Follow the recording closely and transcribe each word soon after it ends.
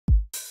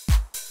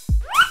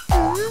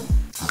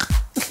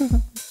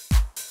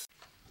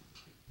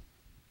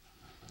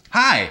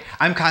Hi,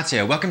 I'm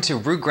Katya. Welcome to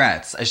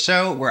RuGRETS, a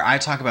show where I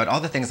talk about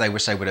all the things I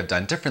wish I would have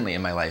done differently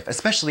in my life,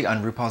 especially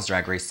on RuPaul's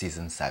Drag Race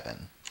Season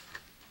 7.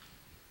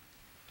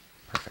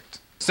 Perfect.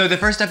 So the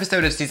first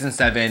episode of Season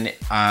 7,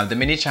 the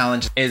mini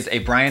challenge is a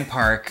Bryant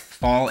Park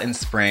fall and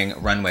spring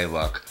runway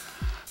look.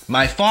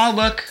 My fall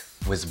look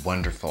was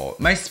wonderful.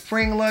 My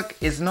spring look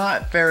is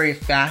not very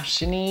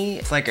fashion-y.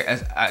 It's like a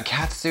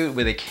catsuit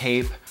with a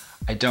cape.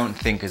 I don't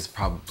think is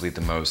probably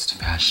the most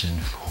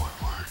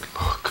fashion-forward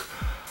look.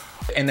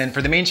 And then for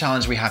the main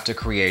challenge, we have to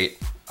create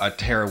a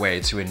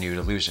tearaway to a nude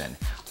illusion.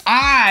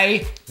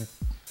 I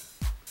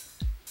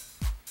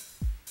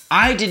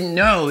didn't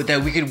know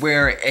that we could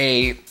wear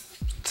a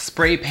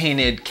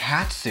spray-painted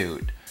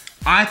catsuit.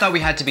 I thought we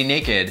had to be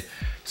naked,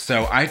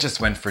 so I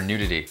just went for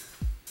nudity.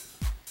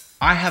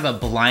 I have a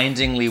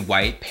blindingly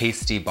white,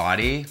 pasty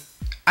body.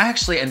 I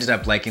actually ended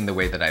up liking the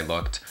way that I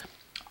looked.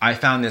 I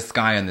found this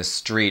guy on the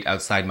street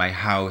outside my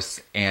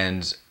house,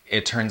 and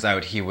it turns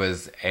out he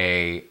was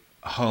a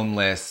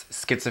homeless,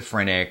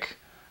 schizophrenic,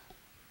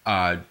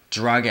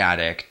 drug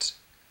addict,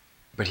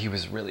 but he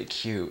was really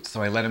cute,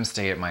 so I let him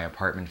stay at my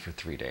apartment for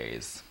 3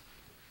 days.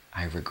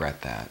 I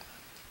regret that,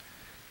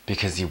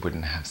 because he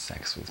wouldn't have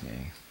sex with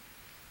me.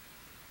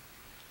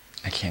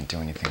 I can't do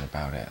anything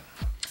about it.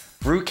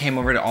 Ru came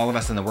over to all of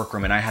us in the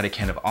workroom, and I had a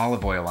can of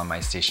olive oil on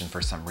my station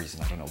for some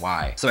reason, I don't know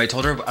why. So I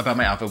told her about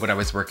my outfit, what I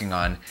was working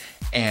on,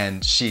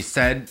 and she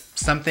said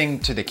something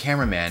to the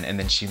cameraman, and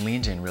then she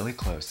leaned in really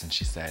close and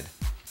she said,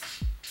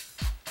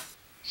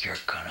 "You're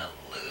gonna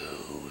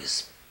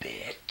lose,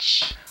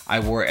 bitch." I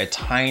wore a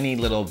tiny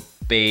little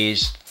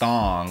beige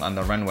thong on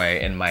the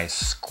runway and my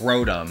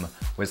scrotum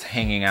was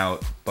hanging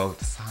out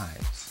both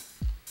sides.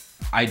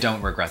 I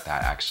don't regret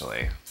that,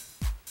 actually.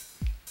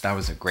 That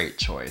was a great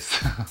choice.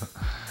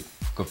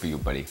 Good for you,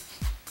 buddy.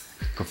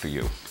 Good for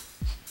you.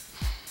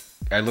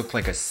 I looked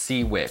like a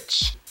sea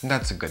witch.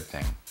 That's a good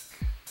thing.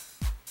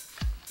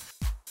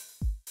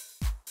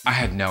 I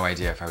had no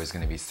idea if I was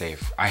gonna be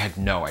safe. I had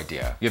no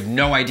idea. You have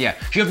no idea.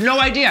 You have no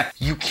idea!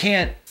 You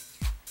can't,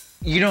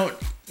 you don't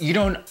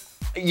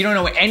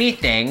know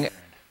anything.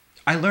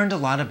 I learned a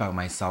lot about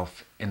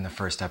myself in the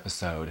first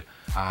episode.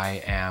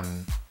 I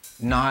am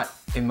not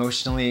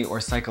emotionally or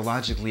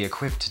psychologically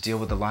equipped to deal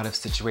with a lot of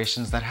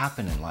situations that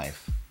happen in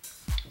life.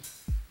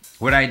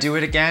 Would I do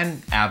it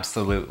again?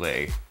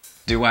 Absolutely.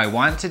 Do I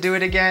want to do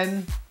it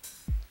again?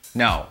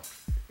 No.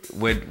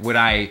 Would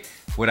I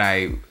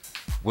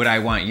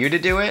want you to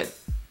do it?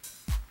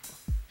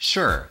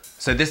 Sure.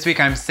 So this week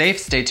I'm safe.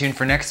 Stay tuned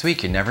for next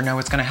week. You never know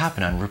what's gonna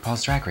happen on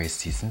RuPaul's Drag Race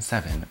Season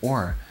 7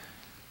 or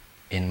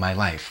in my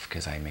life,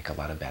 because I make a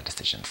lot of bad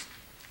decisions.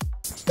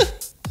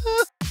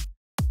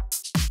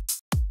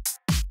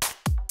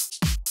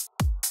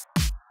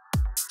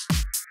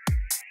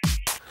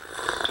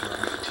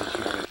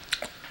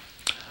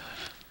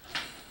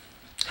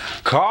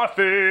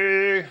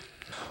 Coffee!